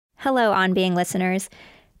Hello, On Being listeners.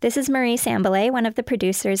 This is Marie Sambalay, one of the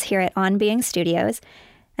producers here at On Being Studios,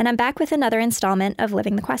 and I'm back with another installment of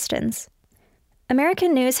Living the Questions.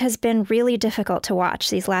 American news has been really difficult to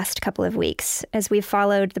watch these last couple of weeks as we've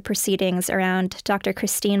followed the proceedings around Dr.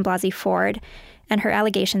 Christine Blasey Ford and her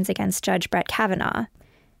allegations against Judge Brett Kavanaugh.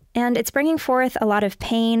 And it's bringing forth a lot of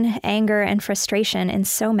pain, anger, and frustration in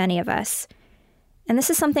so many of us. And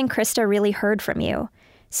this is something Krista really heard from you.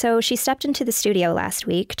 So she stepped into the studio last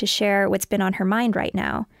week to share what's been on her mind right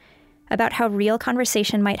now, about how real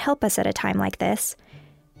conversation might help us at a time like this,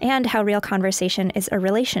 and how real conversation is a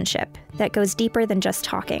relationship that goes deeper than just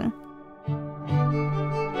talking.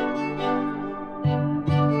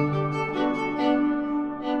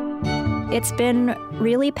 It's been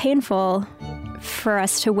really painful for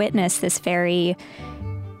us to witness this very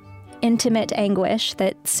intimate anguish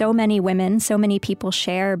that so many women, so many people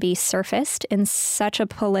share be surfaced in such a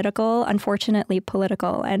unfortunately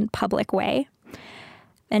political and public way.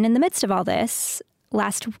 And in the midst of all this,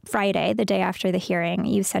 last Friday, the day after the hearing,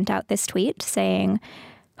 you sent out this tweet saying,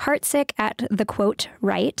 "Heartsick at the quote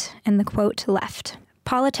right and the quote left.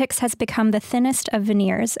 Politics has become the thinnest of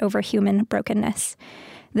veneers over human brokenness.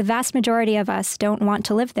 The vast majority of us don't want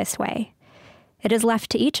to live this way. It is left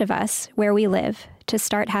to each of us, where we live, to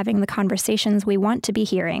start having the conversations we want to be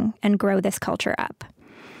hearing and grow this culture up."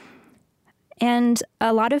 And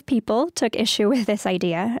a lot of people took issue with this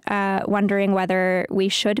idea, wondering whether we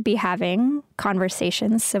should be having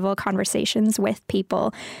conversations, civil conversations with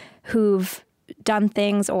people who've done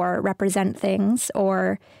things or represent things,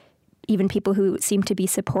 or even people who seem to be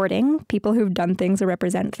supporting people who've done things or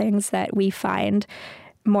represent things that we find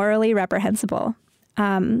morally reprehensible.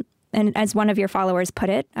 And as one of your followers put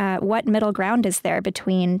it, what middle ground is there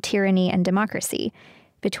between tyranny and democracy,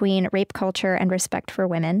 between rape culture and respect for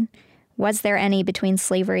women? Was there any between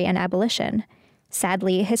slavery and abolition?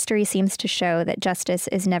 Sadly, history seems to show that justice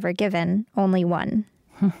is never given, only won.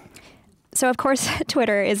 So, of course,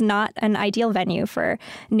 Twitter is not an ideal venue for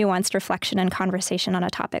nuanced reflection and conversation on a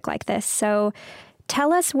topic like this. So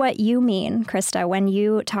tell us what you mean, Krista, when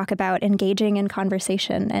you talk about engaging in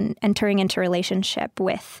conversation and entering into relationship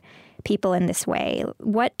with people in this way.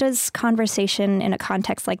 What does conversation in a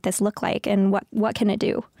context like this look like, and what can it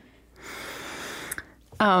do?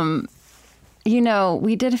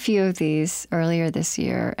 We did a few of these earlier this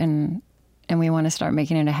year, and we want to start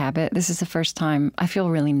making it a habit. This is the first time I feel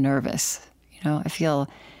really nervous. I feel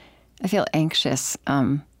anxious,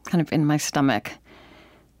 kind of in my stomach,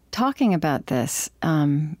 talking about this.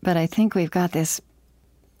 But I think we've got this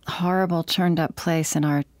horrible, churned up place in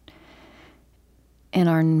our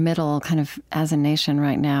middle, kind of as a nation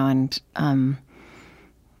right now, and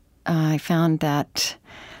I found that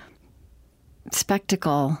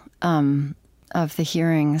spectacle of the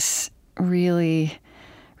hearings really,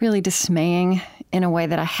 really dismaying in a way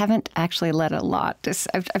that I haven't actually let a lot.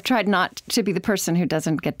 I've tried not to be the person who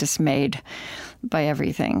doesn't get dismayed by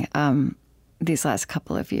everything these last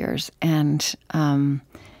couple of years, and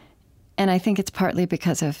I think it's partly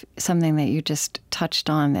because of something that you just touched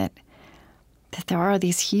on, that there are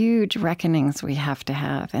these huge reckonings we have to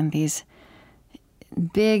have, and these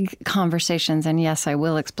big conversations. And yes, I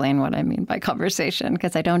will explain what I mean by conversation,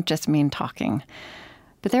 because I don't just mean talking.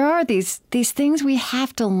 But there are these things we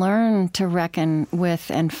have to learn to reckon with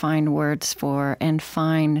and find words for and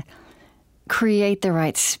create the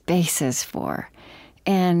right spaces for.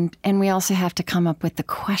 And we also have to come up with the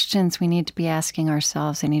questions we need to be asking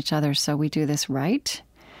ourselves and each other so we do this right.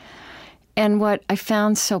 And what I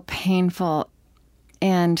found so painful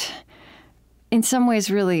and in some ways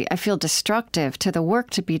really, I feel, destructive to the work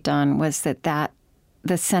to be done was that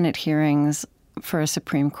the Senate hearings for a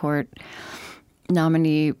Supreme Court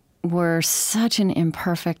nominee were such an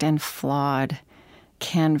imperfect and flawed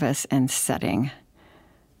canvas and setting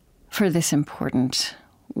for this important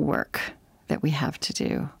work that we have to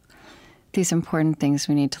do, these important things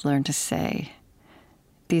we need to learn to say,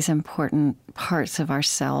 these important parts of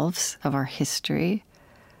ourselves, of our history,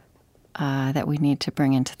 that we need to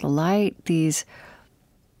bring into the light,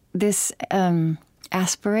 this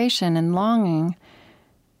aspiration and longing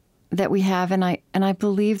that we have, and I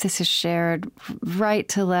believe this is shared right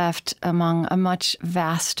to left among a much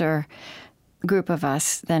vaster group of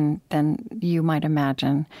us than you might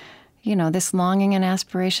imagine. This longing and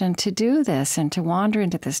aspiration to do this and to wander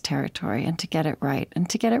into this territory and to get it right, and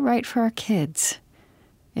to get it right for our kids,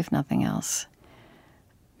 if nothing else.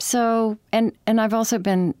 So, and I've also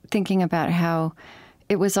been thinking about how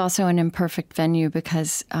it was also an imperfect venue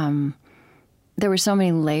because there were so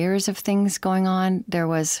many layers of things going on. There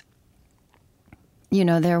was,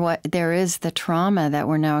 there is the trauma that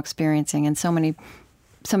we're now experiencing, and so many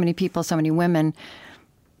so many people, so many women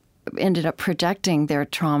ended up projecting their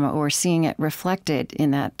trauma or seeing it reflected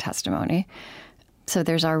in that testimony. So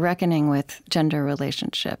there's our reckoning with gender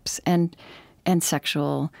relationships and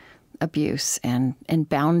sexual abuse and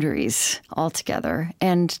boundaries altogether.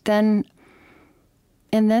 And then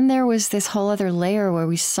there was this whole other layer where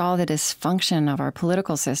we saw the dysfunction of our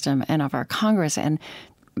political system and of our Congress, and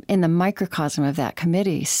in the microcosm of that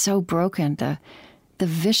committee, so broken, the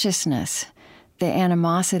viciousness, the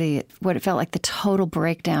animosity, what it felt like the total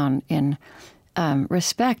breakdown in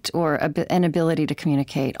respect or an ability to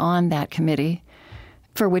communicate on that committee,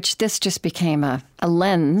 for which this just became a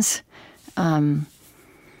lens. And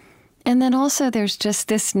then also there's just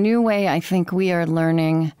this new way I think we are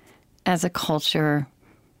learning as a culture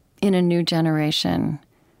in a new generation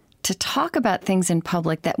to talk about things in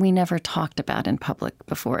public that we never talked about in public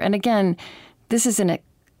before. And again, this is an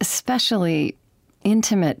especially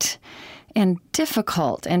intimate and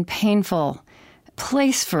difficult and painful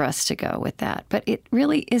place for us to go with that. But it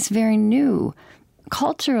really is very new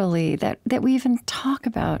culturally that we even talk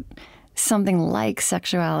about something like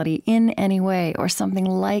sexuality in any way, or something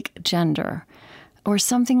like gender, or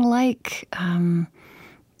something like,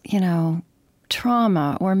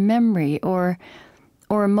 trauma or memory or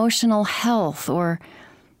emotional health, or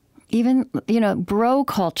even, bro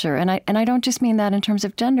culture. And I don't just mean that in terms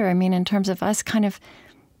of gender. I mean in terms of us kind of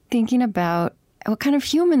thinking about what kind of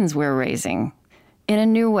humans we're raising in a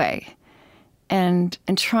new way, and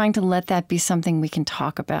trying to let that be something we can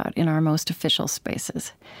talk about in our most official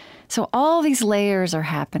spaces. So all these layers are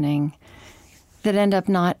happening that end up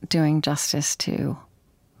not doing justice to,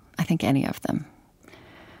 I think, any of them.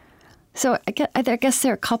 So I guess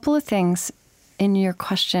there are a couple of things in your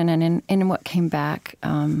question and in what came back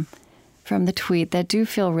from the tweet that do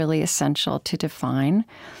feel really essential to define.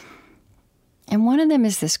 And one of them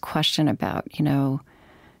is this question about,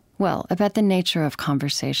 about the nature of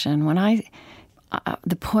conversation. When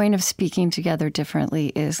the point of speaking together differently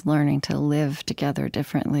is learning to live together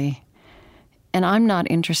differently. And I'm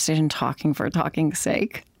not interested in talking for talking's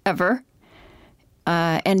sake, ever.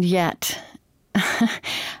 And yet,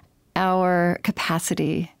 our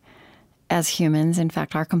capacity as humans, in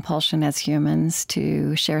fact, our compulsion as humans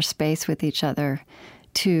to share space with each other,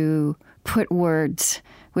 to put words,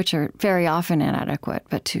 which are very often inadequate,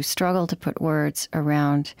 but to struggle to put words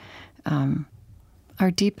around our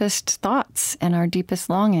deepest thoughts and our deepest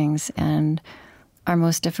longings and our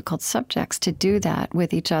most difficult subjects, to do that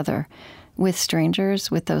with each other, with strangers,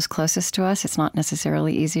 with those closest to us. It's not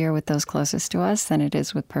necessarily easier with those closest to us than it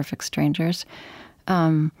is with perfect strangers.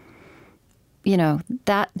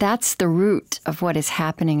 That's the root of what is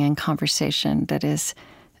happening in conversation that is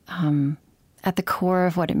at the core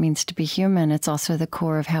of what it means to be human. It's also the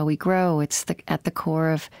core of how we grow. It's at the core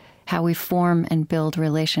of how we form and build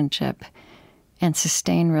relationship and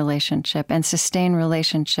sustain relationship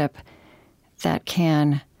that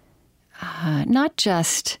can not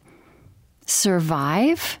just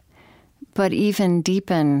survive, but even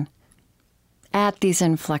deepen at these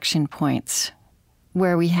inflection points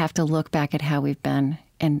where we have to look back at how we've been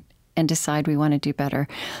and decide we want to do better.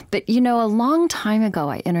 But, a long time ago,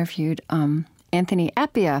 I interviewed Anthony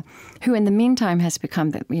Appiah, who in the meantime has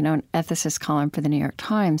become an ethicist column for the New York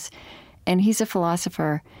Times. And he's a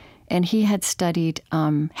philosopher, and he has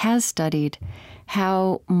studied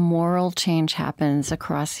how moral change happens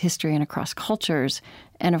across history and across cultures.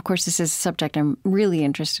 And of course, this is a subject I'm really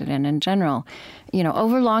interested in general,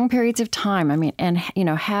 over long periods of time. I mean, and,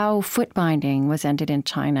 how foot binding was ended in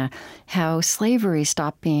China, how slavery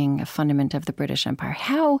stopped being a fundament of the British Empire,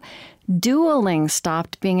 how dueling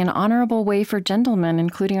stopped being an honorable way for gentlemen,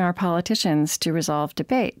 including our politicians, to resolve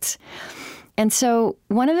debates. And so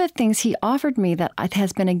one of the things he offered me that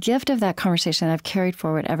has been a gift of that conversation that I've carried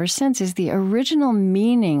forward ever since is the original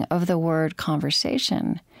meaning of the word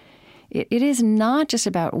conversation. It is not just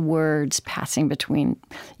about words passing between,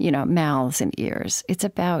 mouths and ears. It's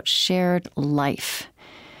about shared life.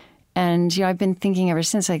 And, I've been thinking ever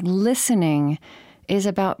since, listening is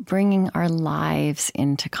about bringing our lives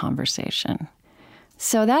into conversation.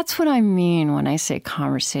 So that's what I mean when I say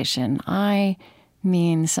conversation. I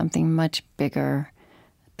mean something much bigger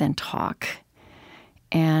than talk.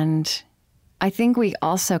 And I think we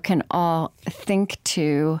also can all think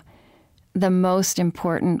to the most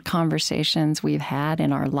important conversations we've had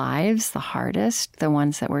in our lives, the hardest, the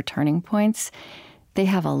ones that were turning points. They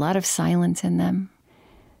have a lot of silence in them.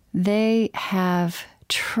 They have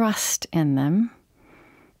trust in them,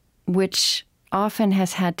 which often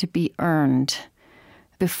has had to be earned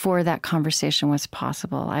before that conversation was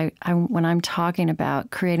possible. When I'm talking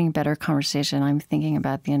about creating better conversation, I'm thinking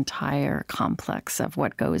about the entire complex of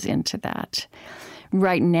what goes into that.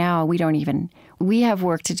 Right now, we have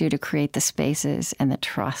work to do to create the spaces and the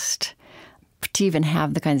trust to even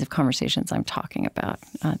have the kinds of conversations I'm talking about.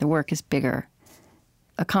 The work is bigger.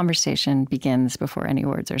 A conversation begins before any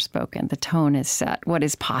words are spoken. The tone is set. What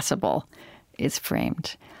is possible is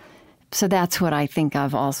framed. So that's what I think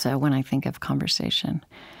of also when I think of conversation.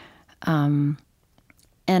 And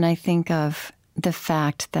I think of the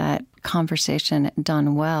fact that conversation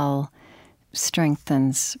done well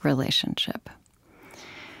strengthens relationship.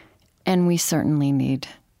 And we certainly need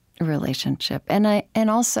a relationship. And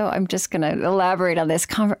also, I'm just going to elaborate on this.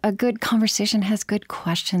 A good conversation has good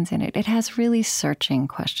questions in it. It has really searching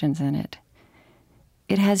questions in it.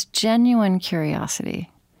 It has genuine curiosity.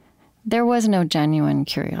 There was no genuine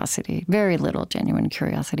curiosity, very little genuine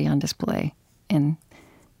curiosity on display in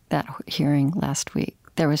that hearing last week.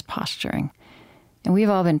 There was posturing. And we've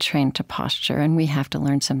all been trained to posture, and we have to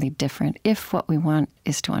learn something different if what we want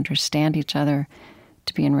is to understand each other,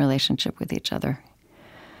 to be in relationship with each other.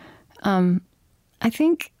 I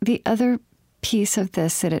think the other piece of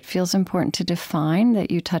this that it feels important to define that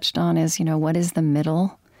you touched on is, what is the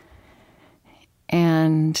middle?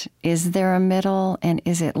 And is there a middle? And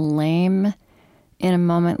is it lame in a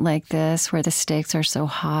moment like this where the stakes are so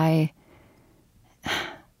high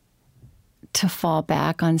to fall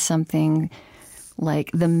back on something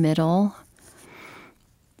like the middle?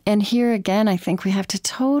 And here again, I think we have to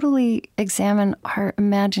totally examine our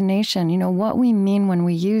imagination, what we mean when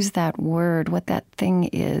we use that word, what that thing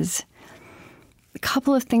is. A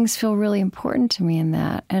couple of things feel really important to me in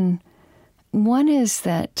that. And one is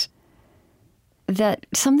that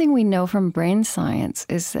something we know from brain science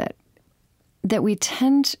is that we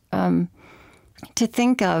tend to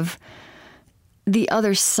think of the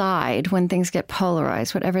other side, when things get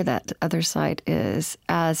polarized, whatever that other side is,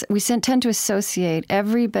 as we tend to associate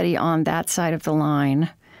everybody on that side of the line,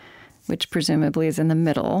 which presumably is in the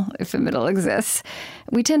middle, if the middle exists.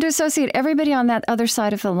 We tend to associate everybody on that other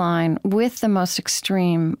side of the line with the most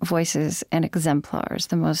extreme voices and exemplars,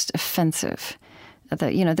 the most offensive,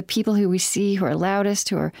 the people who we see who are loudest,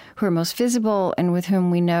 who are most visible, and with whom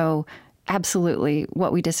we know absolutely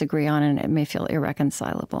what we disagree on, and it may feel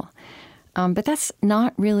irreconcilable. But that's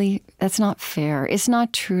not fair. It's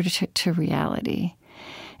not true to reality.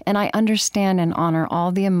 And I understand and honor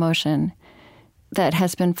all the emotion that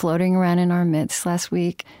has been floating around in our midst last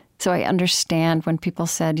week. So I understand when people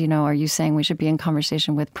said, are you saying we should be in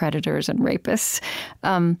conversation with predators and rapists?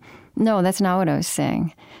 No, that's not what I was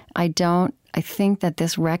saying. I think that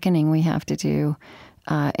this reckoning we have to do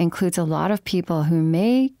includes a lot of people who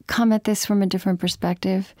may come at this from a different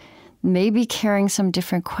perspective, maybe carrying some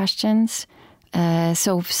different questions.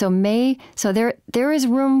 So there is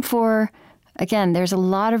room for, again, there's a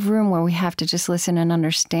lot of room where we have to just listen and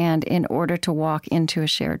understand in order to walk into a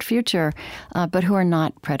shared future, but who are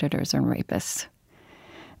not predators and rapists.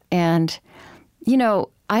 And,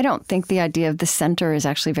 I don't think the idea of the center is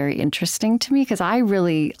actually very interesting to me, because I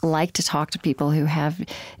really like to talk to people who have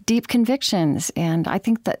deep convictions. And I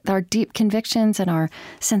think that our deep convictions and our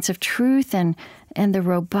sense of truth and the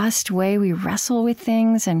robust way we wrestle with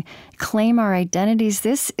things and claim our identities,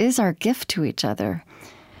 this is our gift to each other.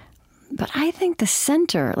 But I think the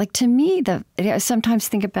center, to me, I sometimes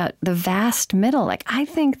think about the vast middle. I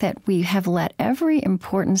think that we have let every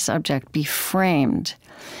important subject be framed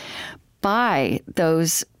by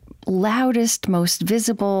those loudest, most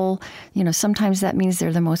visible. Sometimes that means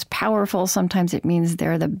they're the most powerful. Sometimes it means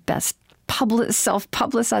they're the best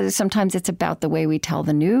self-publicized. Sometimes it's about the way we tell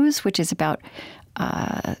the news, which is about,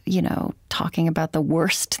 talking about the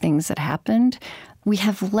worst things that happened. We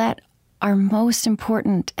have let our most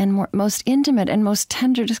important and most intimate and most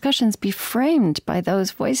tender discussions be framed by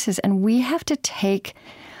those voices. And we have to take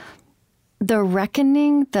the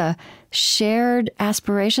reckoning, the shared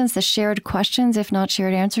aspirations, the shared questions, if not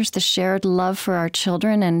shared answers, the shared love for our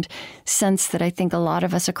children, and sense that I think a lot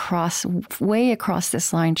of us way across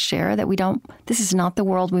this line share, that this is not the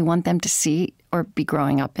world we want them to see or be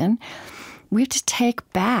growing up in. We have to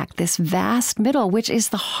take back this vast middle, which is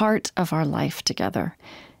the heart of our life together.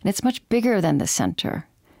 And it's much bigger than the center.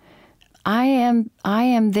 I am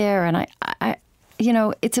there, and I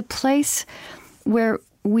it's a place where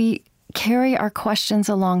we carry our questions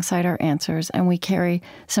alongside our answers, and we carry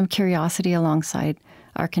some curiosity alongside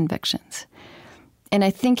our convictions. And I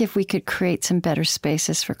think if we could create some better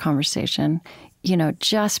spaces for conversation,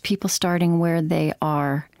 just people starting where they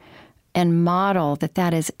are, and model that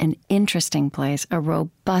that is an interesting place, a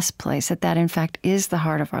robust place, that that in fact is the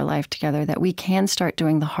heart of our life together, that we can start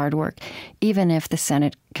doing the hard work, even if the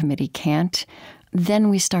Senate committee can't, then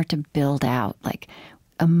we start to build out like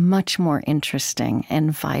a much more interesting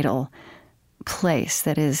and vital place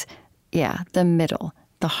that is, the middle,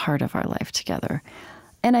 the heart of our life together.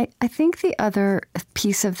 And I think the other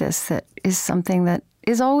piece of this that is something that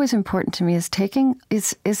is always important to me is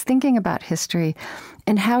thinking about history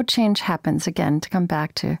and how change happens. Again, to come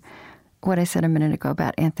back to what I said a minute ago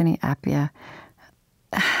about Anthony Appiah,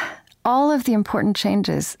 all of the important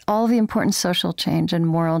changes, all of the important social change and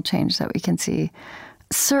moral change that we can see,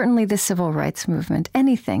 certainly the civil rights movement,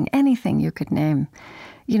 anything you could name.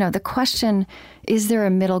 You know, the question, is there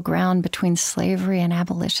a middle ground between slavery and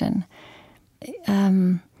abolition?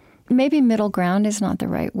 Maybe middle ground is not the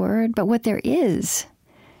right word, but what there is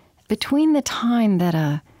between the time that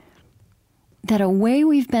a way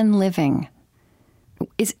we've been living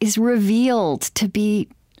is revealed to be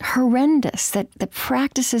horrendous, that the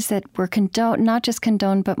practices that were not just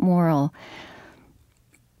condoned but moral,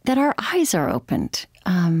 that our eyes are opened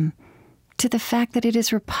to the fact that it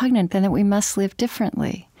is repugnant and that we must live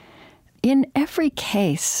differently. In every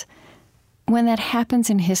case, when that happens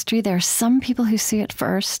in history, there are some people who see it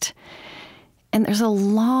first, and there's a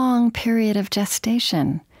long period of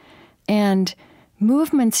gestation. And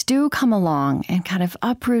movements do come along and kind of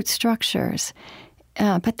uproot structures.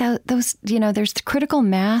 But those, there's the critical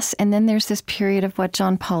mass, and then there's this period of what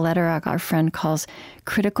John Paul Lederach, our friend, calls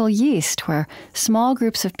critical yeast, where small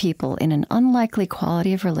groups of people in an unlikely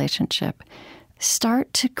quality of relationship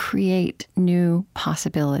start to create new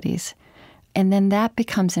possibilities. And then that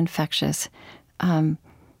becomes infectious. And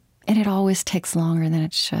it always takes longer than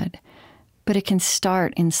it should. But it can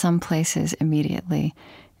start in some places immediately.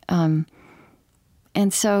 And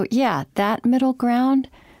so, that middle ground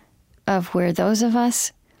of where those of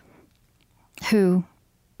us who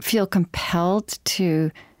feel compelled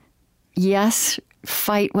to, yes,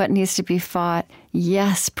 fight what needs to be fought,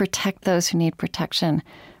 yes, protect those who need protection,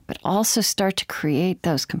 but also start to create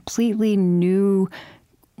those completely new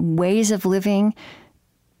ways of living,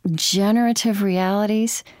 generative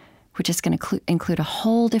realities, which is going to include a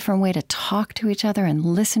whole different way to talk to each other and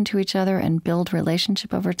listen to each other and build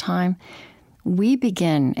relationship over time. We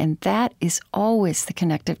begin, and that is always the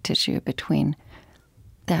connective tissue between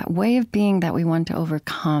that way of being that we want to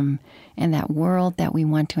overcome and that world that we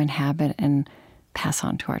want to inhabit and pass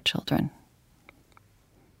on to our children.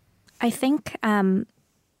 I think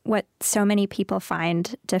what so many people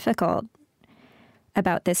find difficult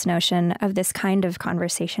about this notion of this kind of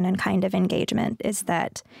conversation and kind of engagement is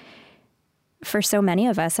that for so many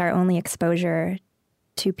of us, our only exposure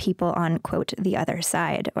to people on, quote, the other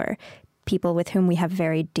side, or people with whom we have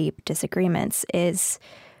very deep disagreements is,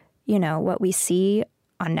 what we see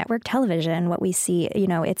on network television, what we see,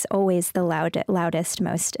 it's always the loudest,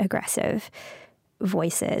 most aggressive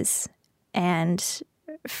voices. And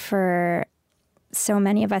for so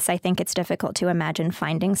many of us, I think it's difficult to imagine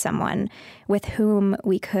finding someone with whom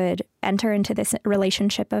we could enter into this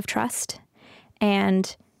relationship of trust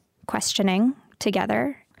and questioning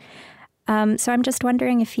together. So I'm just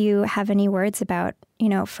wondering if you have any words about,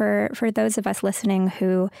 for those of us listening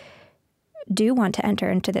who do want to enter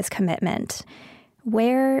into this commitment,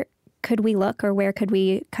 where could we look, or where could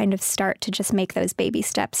we kind of start to just make those baby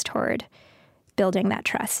steps toward building that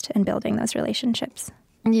trust and building those relationships?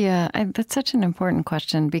 Yeah, that's such an important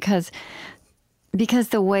question because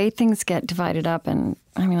the way things get divided up, and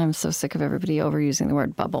I mean, I'm so sick of everybody overusing the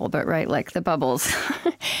word bubble, but right, like the bubbles,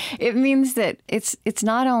 it means that it's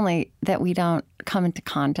not only that we don't come into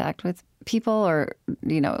contact with people, or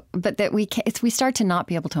but that we start to not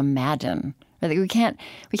be able to imagine, or that we can't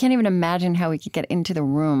even imagine how we could get into the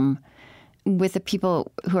room with the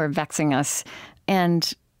people who are vexing us.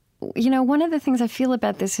 And one of the things I feel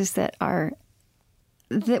about this is that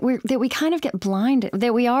we kind of get blinded,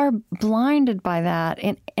 that we are blinded by that,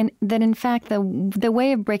 and that in fact the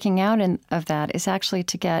way of breaking out of that is actually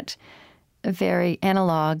to get very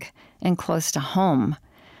analog and close to home,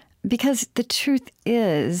 because the truth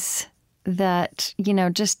is that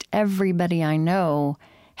just everybody I know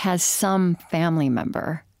has some family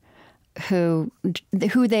member who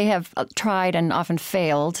they have tried and often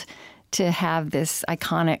failed to have this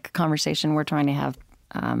iconic conversation we're trying to have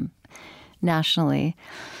nationally.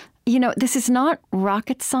 This is not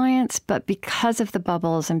rocket science, but because of the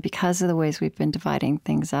bubbles and because of the ways we've been dividing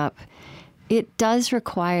things up, it does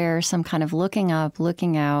require some kind of looking up,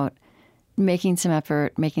 looking out, making some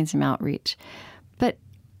effort, making some outreach. But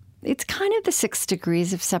it's kind of the 6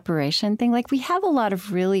 degrees of separation thing. Like, we have a lot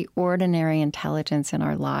of really ordinary intelligence in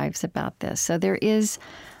our lives about this. So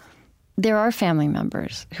there are family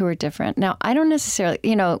members who are different. Now, I don't necessarily,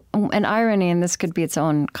 an irony, and this could be its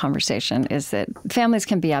own conversation, is that families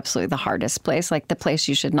can be absolutely the hardest place, like the place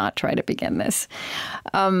you should not try to begin this.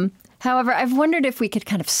 However, I've wondered if we could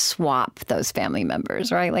kind of swap those family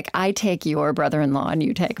members, right? Like, I take your brother-in-law and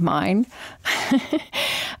you take mine.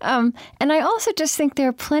 And I also just think there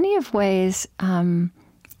are plenty of ways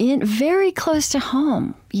very close to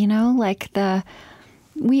home, like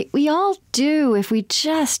we all do, if we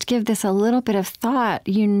just give this a little bit of thought,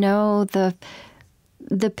 the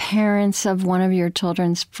parents of one of your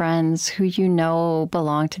children's friends who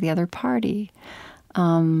belong to the other party.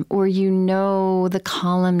 Or the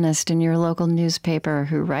columnist in your local newspaper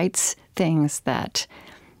who writes things that,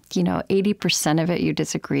 80% of it you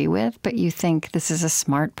disagree with, but you think this is a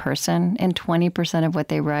smart person, and 20% of what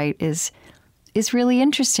they write is really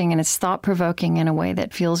interesting and it's thought-provoking in a way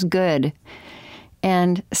that feels good.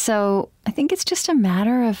 And so I think it's just a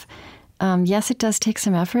matter of, yes, it does take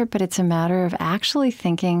some effort, but it's a matter of actually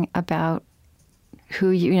thinking about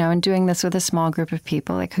who and doing this with a small group of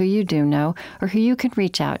people, like who you do know or who you can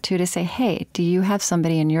reach out to say, hey, do you have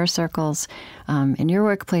somebody in your circles, in your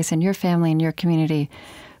workplace, in your family, in your community,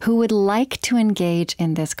 who would like to engage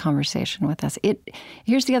in this conversation with us?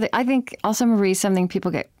 Here's the other, I think also, Marie, something people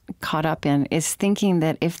get caught up in is thinking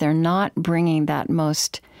that if they're not bringing that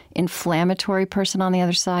most inflammatory person on the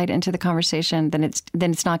other side into the conversation, then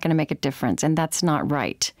it's not going to make a difference. And that's not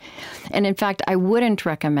right. And in fact, I wouldn't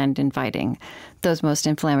recommend inviting those most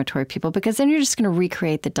inflammatory people, because then you're just going to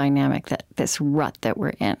recreate the dynamic, this rut that we're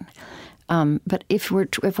in. But if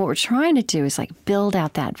what we're trying to do is like build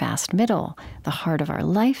out that vast middle, the heart of our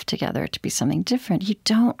life together, to be something different, you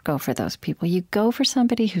don't go for those people. You go for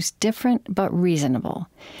somebody who's different but reasonable.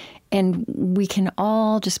 And we can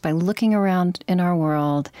all, just by looking around in our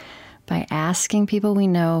world, by asking people we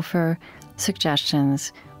know for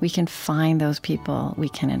suggestions, we can find those people, we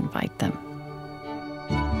can invite them.